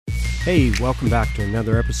Hey, welcome back to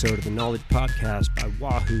another episode of the Knowledge Podcast by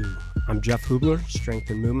Wahoo. I'm Jeff Hubler, Strength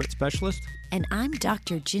and Movement Specialist. And I'm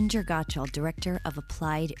Dr. Ginger Gottschall, Director of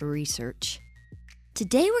Applied Research.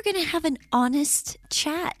 Today we're going to have an honest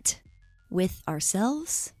chat with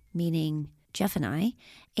ourselves, meaning Jeff and I,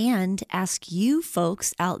 and ask you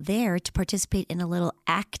folks out there to participate in a little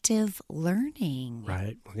active learning.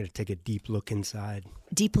 Right. We're going to take a deep look inside.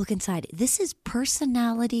 Deep look inside. This is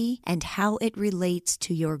personality and how it relates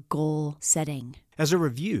to your goal setting. As a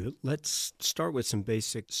review, let's start with some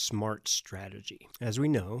basic SMART strategy. As we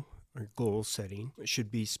know, our goal setting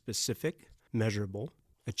should be specific, measurable,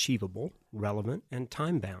 achievable, relevant, and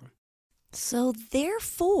time-bound. So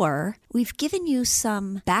therefore, we've given you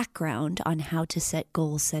some background on how to set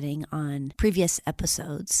goal setting on previous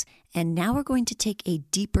episodes, and now we're going to take a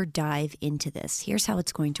deeper dive into this. Here's how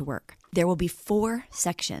it's going to work. There will be 4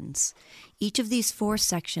 sections. Each of these 4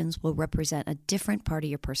 sections will represent a different part of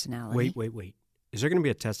your personality. Wait. Is there going to be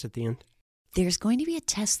a test at the end? There's going to be a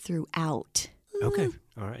test throughout. Okay.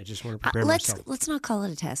 All right. I just want to prepare myself. Let's not call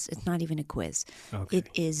it a test. It's not even a quiz. Okay. It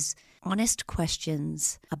is honest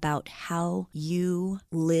questions about how you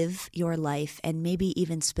live your life and maybe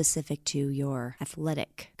even specific to your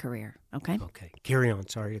athletic career. Okay? Okay. Carry on.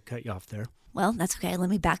 Sorry to cut you off there. Well, that's okay. Let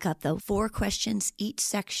me back up, though. 4 questions each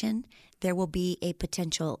section. There will be a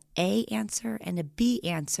potential A answer and a B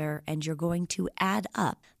answer, and you're going to add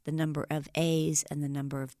up the number of A's and the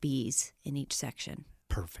number of B's in each section.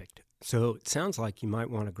 Perfect. So it sounds like you might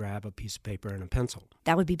want to grab a piece of paper and a pencil.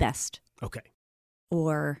 That would be best. Okay.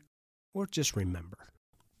 Or just remember.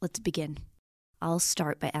 Let's begin. I'll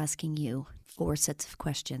start by asking you 4 sets of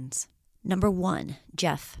questions. Number 1,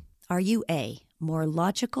 Jeff, are you A, more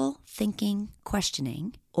logical, thinking,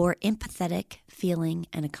 questioning, or empathetic, feeling,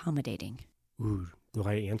 and accommodating? Ooh, do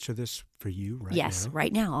I answer this for you right now? Yes,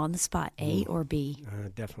 right now, on the spot, A or B?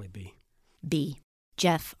 Definitely B. B.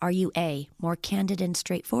 Jeff, are you A, more candid and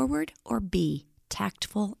straightforward, or B,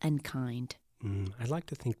 tactful and kind? I'd like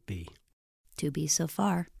to think B. 2 B's so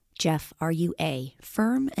far. Jeff, are you A,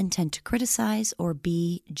 firm and tend to criticize, or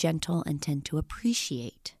B, gentle and tend to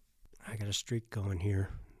appreciate? I got a streak going here.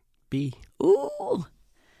 B. Ooh,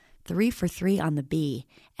 3 for 3 on the B.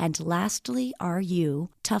 And lastly, are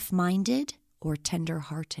you tough-minded or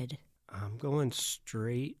tender-hearted? I'm going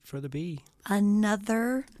straight for the B.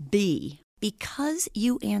 Another B. Because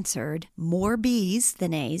you answered more B's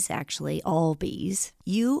than A's, actually, all B's,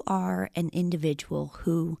 you are an individual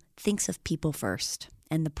who thinks of people first,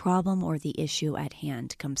 and the problem or the issue at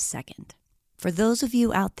hand comes second. For those of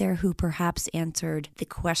you out there who perhaps answered the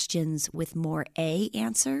questions with more A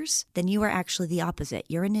answers, then you are actually the opposite.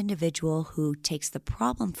 You're an individual who takes the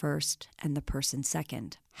problem first and the person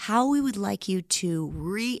second. How we would like you to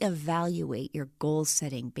reevaluate your goal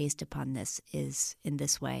setting based upon this is in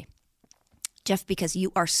this way. Jeff, because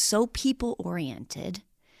you are so people-oriented,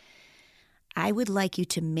 I would like you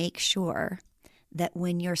to make sure that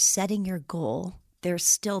when you're setting your goal, there's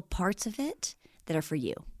still parts of it that are for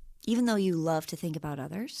you. Even though you love to think about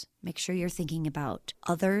others, make sure you're thinking about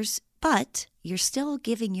others, but you're still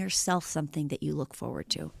giving yourself something that you look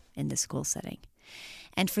forward to in this goal setting.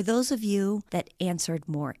 And for those of you that answered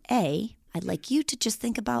more A, I'd like you to just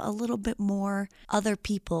think about a little bit more other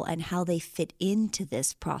people and how they fit into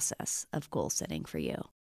this process of goal setting for you.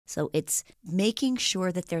 So it's making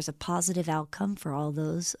sure that there's a positive outcome for all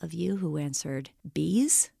those of you who answered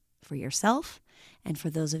B's for yourself. And for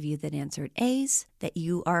those of you that answered A's, that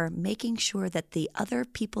you are making sure that the other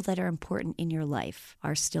people that are important in your life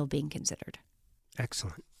are still being considered.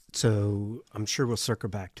 Excellent. So I'm sure we'll circle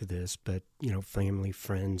back to this, but, family,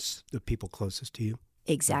 friends, the people closest to you.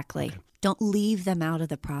 Exactly. Okay. Don't leave them out of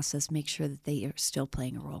the process. Make sure that they are still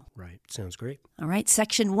playing a role. Right. Sounds great. All right.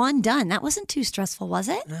 Section 1 done. That wasn't too stressful, was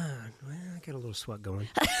it? I got a little sweat going.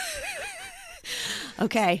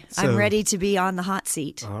 Okay. I'm ready to be on the hot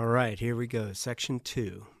seat. All right. Here we go. Section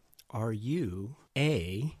 2. Are you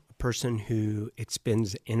A, a person who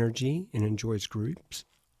expends energy and enjoys groups,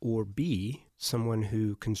 or B, someone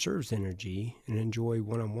who conserves energy and enjoy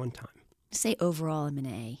one-on-one time? Say overall I'm an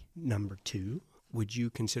A. Number 2. Would you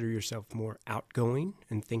consider yourself more outgoing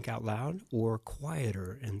and think out loud, or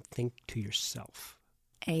quieter and think to yourself?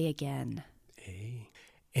 A again. A.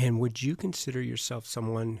 And would you consider yourself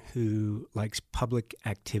someone who likes public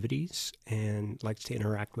activities and likes to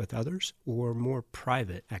interact with others, or more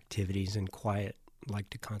private activities and quiet, like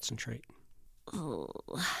to concentrate? Oh.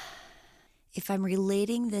 If I'm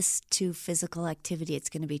relating this to physical activity, it's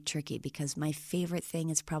going to be tricky because my favorite thing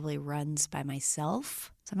is probably runs by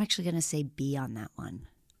myself. So I'm actually going to say B on that one.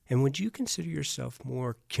 And would you consider yourself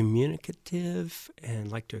more communicative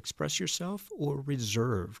and like to express yourself, or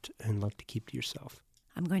reserved and like to keep to yourself?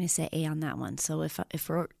 I'm going to say A on that one. So if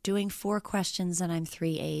we're doing 4 questions, then I'm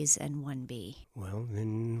 3 A's and 1 B. Well,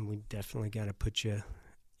 then we definitely got to put you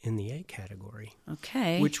in the A category.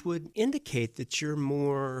 Okay. Which would indicate that you're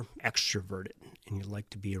more extroverted and you like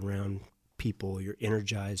to be around people. You're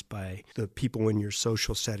energized by the people in your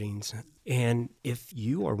social settings. And if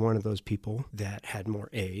you are one of those people that had more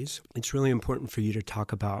A's, it's really important for you to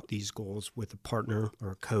talk about these goals with a partner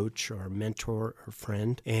or a coach or a mentor or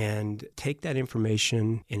friend, and take that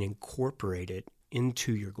information and incorporate it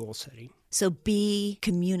into your goal setting. So be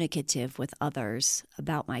communicative with others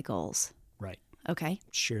about my goals. Right. Okay.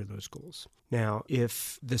 Share those goals. Now,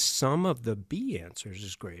 if the sum of the B answers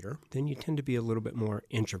is greater, then you tend to be a little bit more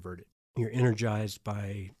introverted. You're energized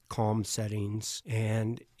by calm settings,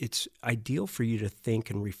 and it's ideal for you to think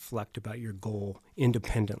and reflect about your goal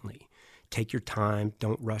independently. Take your time,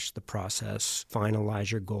 don't rush the process,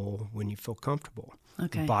 finalize your goal when you feel comfortable.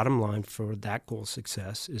 Okay. The bottom line for that goal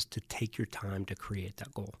success is to take your time to create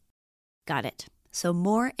that goal. Got it. So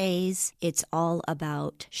more A's, it's all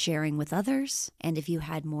about sharing with others. And if you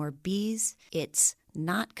had more B's, it's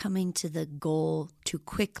not coming to the goal too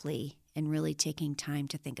quickly and really taking time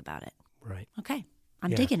to think about it. Right. Okay.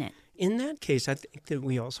 I'm digging it. In that case, I think that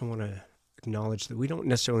we also want to acknowledge that we don't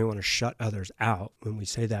necessarily want to shut others out when we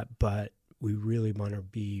say that, but we really want to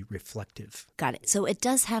be reflective. Got it. So it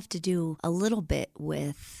does have to do a little bit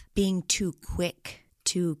with being too quick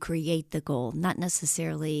to create the goal. Not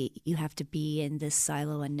necessarily you have to be in this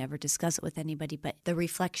silo and never discuss it with anybody, but the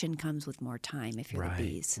reflection comes with more time if you're the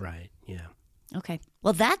B's. Right, yeah. Okay.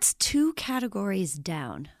 Well, that's 2 categories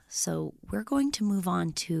down. So we're going to move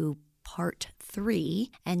on to part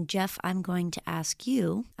 3. And Jeff, I'm going to ask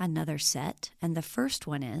you another set. And the first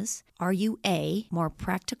one is, are you A, more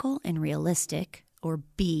practical and realistic, or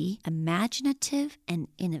B, imaginative and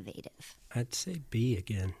innovative? I'd say B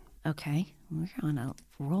again. Okay, we're on a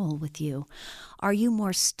roll with you. Are you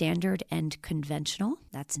more standard and conventional?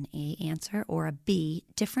 That's an A answer. Or a B,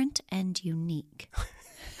 different and unique?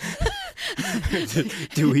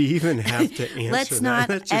 Do we even have to answer Let's that? not.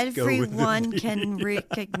 Let's just go with the Everyone B. can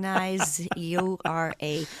recognize you are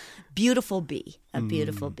a beautiful B,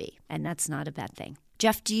 and that's not a bad thing.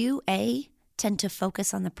 Jeff, do you A, tend to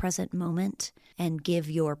focus on the present moment and give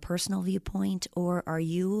your personal viewpoint, or are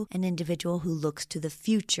you an individual who looks to the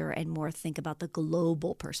future and more think about the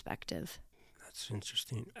global perspective? That's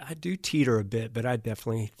interesting. I do teeter a bit, but I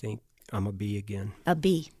definitely think I'm a B again. A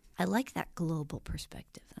B. I like that global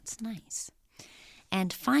perspective. That's nice.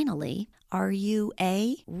 And finally, are you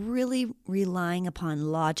A, really relying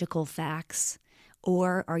upon logical facts,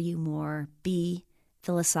 or are you more B,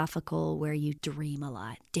 philosophical, where you dream a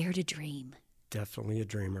lot? Dare to dream. Definitely a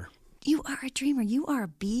dreamer. You are a dreamer. You are a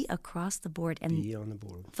B across the board. And B on the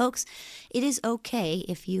board. folks, it is okay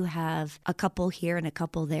if you have a couple here and a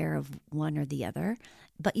couple there of one or the other,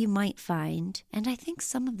 but you might find, and I think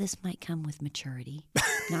some of this might come with maturity,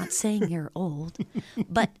 not saying you're old,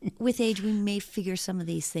 but with age we may figure some of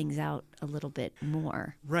these things out a little bit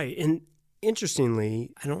more. Right. And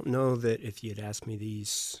interestingly, I don't know that if you had asked me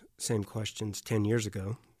these same questions 10 years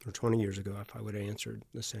ago or 20 years ago, if I would have answered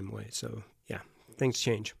the same way. So, yeah, things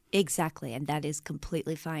change. Exactly, and that is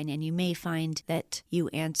completely fine. And you may find that you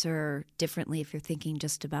answer differently if you're thinking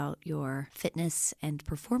just about your fitness and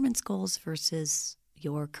performance goals versus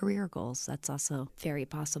your career goals. That's also very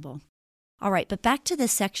possible. All right, but back to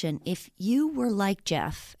this section. If you were like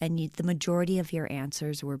Jeff and the majority of your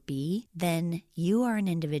answers were B, then you are an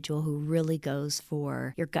individual who really goes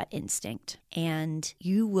for your gut instinct. And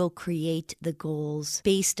you will create the goals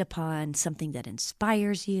based upon something that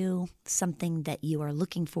inspires you, something that you are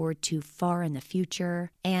looking forward to far in the future.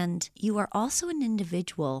 And you are also an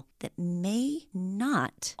individual that may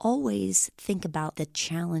not always think about the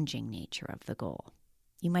challenging nature of the goal.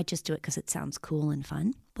 You might just do it because it sounds cool and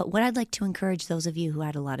fun. But what I'd like to encourage those of you who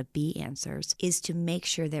had a lot of B answers is to make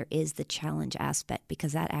sure there is the challenge aspect,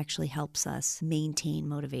 because that actually helps us maintain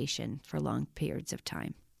motivation for long periods of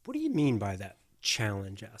time. What do you mean by that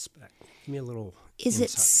challenge aspect? Give me a little Is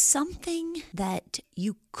insight. it something that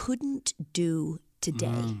you couldn't do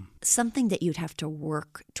today? Something that you'd have to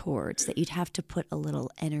work towards, that you'd have to put a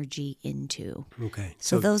little energy into. Okay.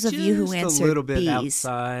 So those of you who just answered a little bit Bs,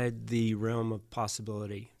 outside the realm of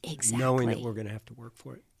possibility. Exactly. Knowing that we're going to have to work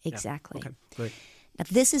for it. Exactly. Yeah. Okay, great. Now,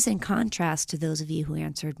 this is in contrast to those of you who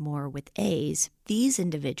answered more with A's. These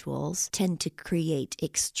individuals tend to create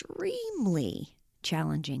extremely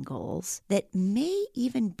challenging goals that may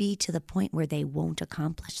even be to the point where they won't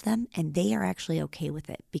accomplish them, and they are actually okay with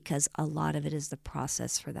it because a lot of it is the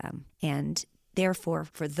process for them. And therefore,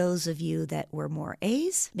 for those of you that were more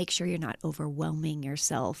A's, make sure you're not overwhelming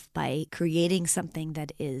yourself by creating something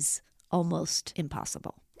that is almost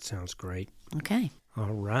impossible. Sounds great. Okay.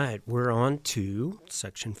 All right. We're on to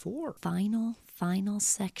section 4. Final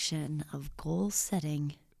section of goal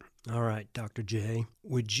setting. All right, Dr. J,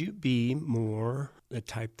 would you be more the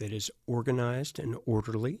type that is organized and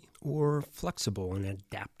orderly or flexible and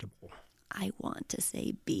adaptable? I want to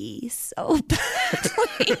say B so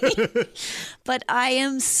badly, but I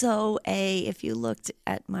am so A. If you looked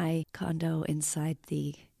at my condo inside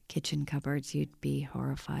the kitchen cupboards, you'd be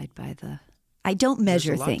horrified by I don't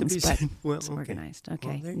measure things, but it's organized.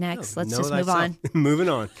 Okay, well, next, let's just move on. Moving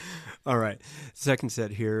on. All right. Second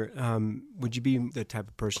set here. Would you be the type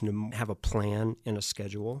of person to have a plan and a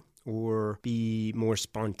schedule or be more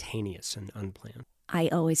spontaneous and unplanned? I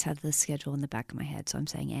always have the schedule in the back of my head, so I'm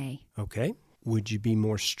saying A. Okay. Would you be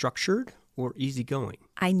more structured or easygoing?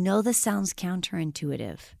 I know this sounds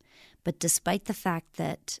counterintuitive, but despite the fact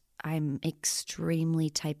that I'm extremely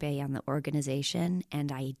type A on the organization,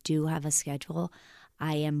 and I do have a schedule,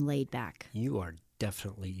 I am laid back. You are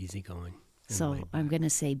definitely easygoing. So I'm going to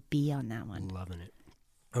say B on that one. Loving it.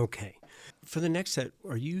 Okay. For the next set,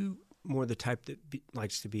 are you more the type that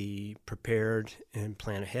likes to be prepared and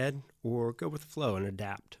plan ahead, or go with the flow and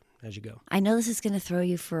adapt as you go? I know this is going to throw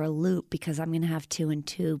you for a loop because I'm going to have 2 and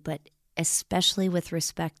 2, but especially with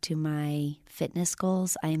respect to my fitness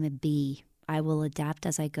goals, I am a B. I will adapt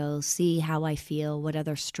as I go, see how I feel, what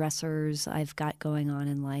other stressors I've got going on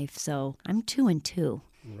in life. So I'm 2 and 2.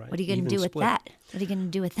 Right. What are you going to do with that? What are you going to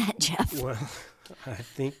do with that, Jeff? Well, I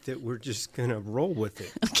think that we're just going to roll with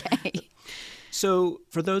it. Okay. So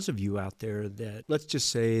for those of you out there that, let's just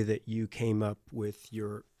say that you came up with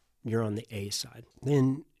you're on the A side,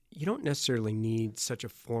 then you don't necessarily need such a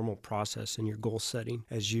formal process in your goal setting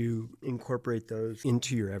as you incorporate those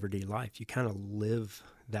into your everyday life. You kind of live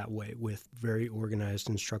that way with very organized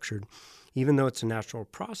and structured. Even though it's a natural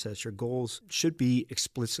process, your goals should be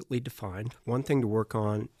explicitly defined. One thing to work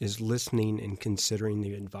on is listening and considering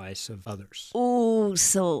the advice of others. Oh,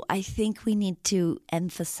 so I think we need to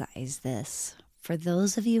emphasize this. For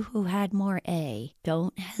those of you who had more A,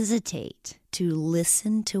 don't hesitate to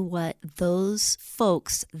listen to what those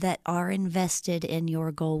folks that are invested in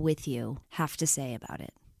your goal with you have to say about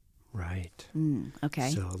it. Right. Okay.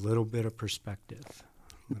 So a little bit of perspective.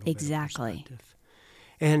 Exactly.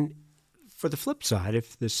 And for the flip side,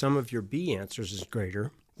 if the sum of your B answers is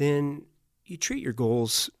greater, then you treat your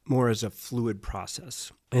goals more as a fluid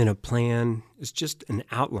process. And a plan is just an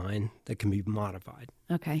outline that can be modified.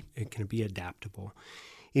 Okay. It can be adaptable.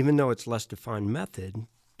 Even though it's less defined method,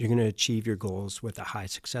 you're going to achieve your goals with a high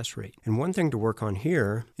success rate. And one thing to work on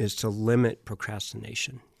here is to limit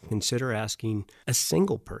procrastination. Consider asking a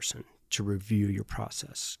single person to review your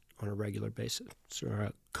process on a regular basis, or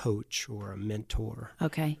a coach or a mentor.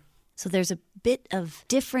 Okay. So there's a bit of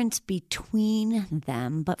difference between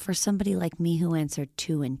them, but for somebody like me who answered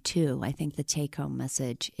 2 and 2, I think the take-home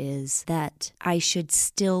message is that I should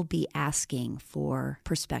still be asking for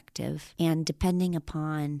perspective. And depending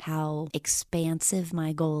upon how expansive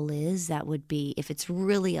my goal is, that would be, if it's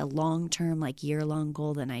really a long-term, like year-long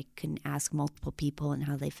goal, then I can ask multiple people and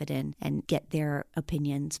how they fit in and get their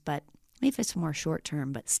opinions. But maybe if it's more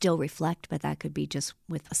short-term, but still reflect, but that could be just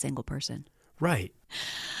with a single person. Right.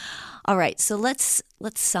 All right, so let's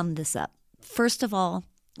sum this up. First of all,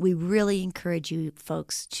 we really encourage you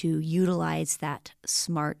folks to utilize that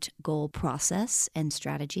SMART goal process and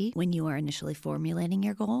strategy when you are initially formulating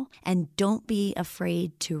your goal. And don't be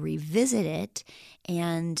afraid to revisit it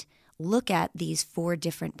and look at these 4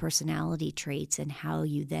 different personality traits and how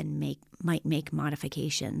you then might make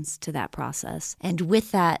modifications to that process. And with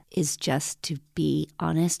that is just to be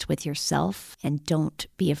honest with yourself and don't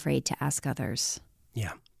be afraid to ask others.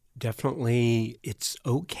 Yeah. Definitely, it's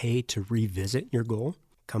okay to revisit your goal,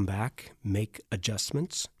 come back, make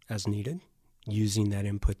adjustments as needed, using that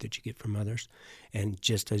input that you get from others. And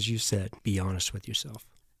just as you said, be honest with yourself.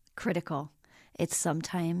 Critical. It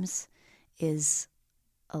sometimes is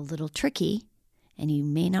a little tricky, and you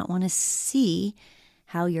may not want to see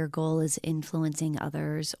how your goal is influencing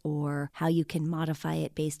others or how you can modify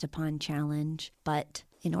it based upon challenge. But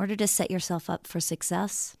in order to set yourself up for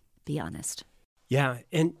success, be honest. Yeah.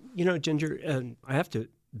 And, Ginger, I have to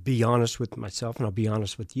be honest with myself, and I'll be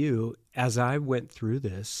honest with you. As I went through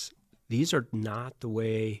this, these are not the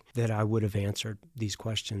way that I would have answered these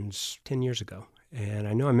questions 10 years ago. And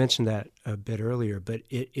I know I mentioned that a bit earlier, but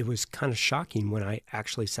it was kind of shocking when I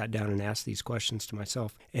actually sat down and asked these questions to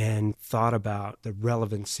myself and thought about the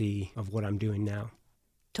relevancy of what I'm doing now.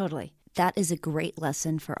 Totally. That is a great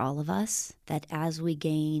lesson for all of us, that as we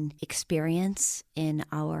gain experience in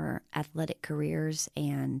our athletic careers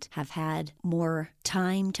and have had more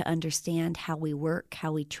time to understand how we work,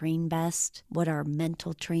 how we train best, what our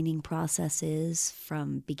mental training process is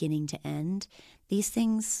from beginning to end, these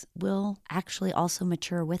things will actually also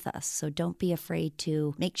mature with us. So don't be afraid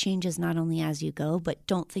to make changes not only as you go, but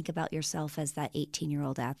don't think about yourself as that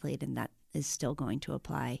 18-year-old athlete and that is still going to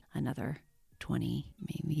apply another 20,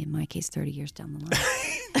 maybe in my case, 30 years down the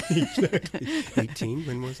line. 18?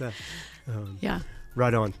 When was that? Yeah.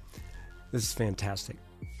 Right on. This is fantastic.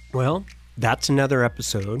 Well, that's another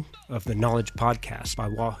episode of the Knowledge Podcast by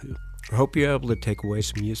Wahoo. I hope you're able to take away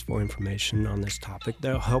some useful information on this topic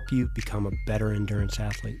that will help you become a better endurance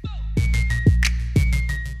athlete.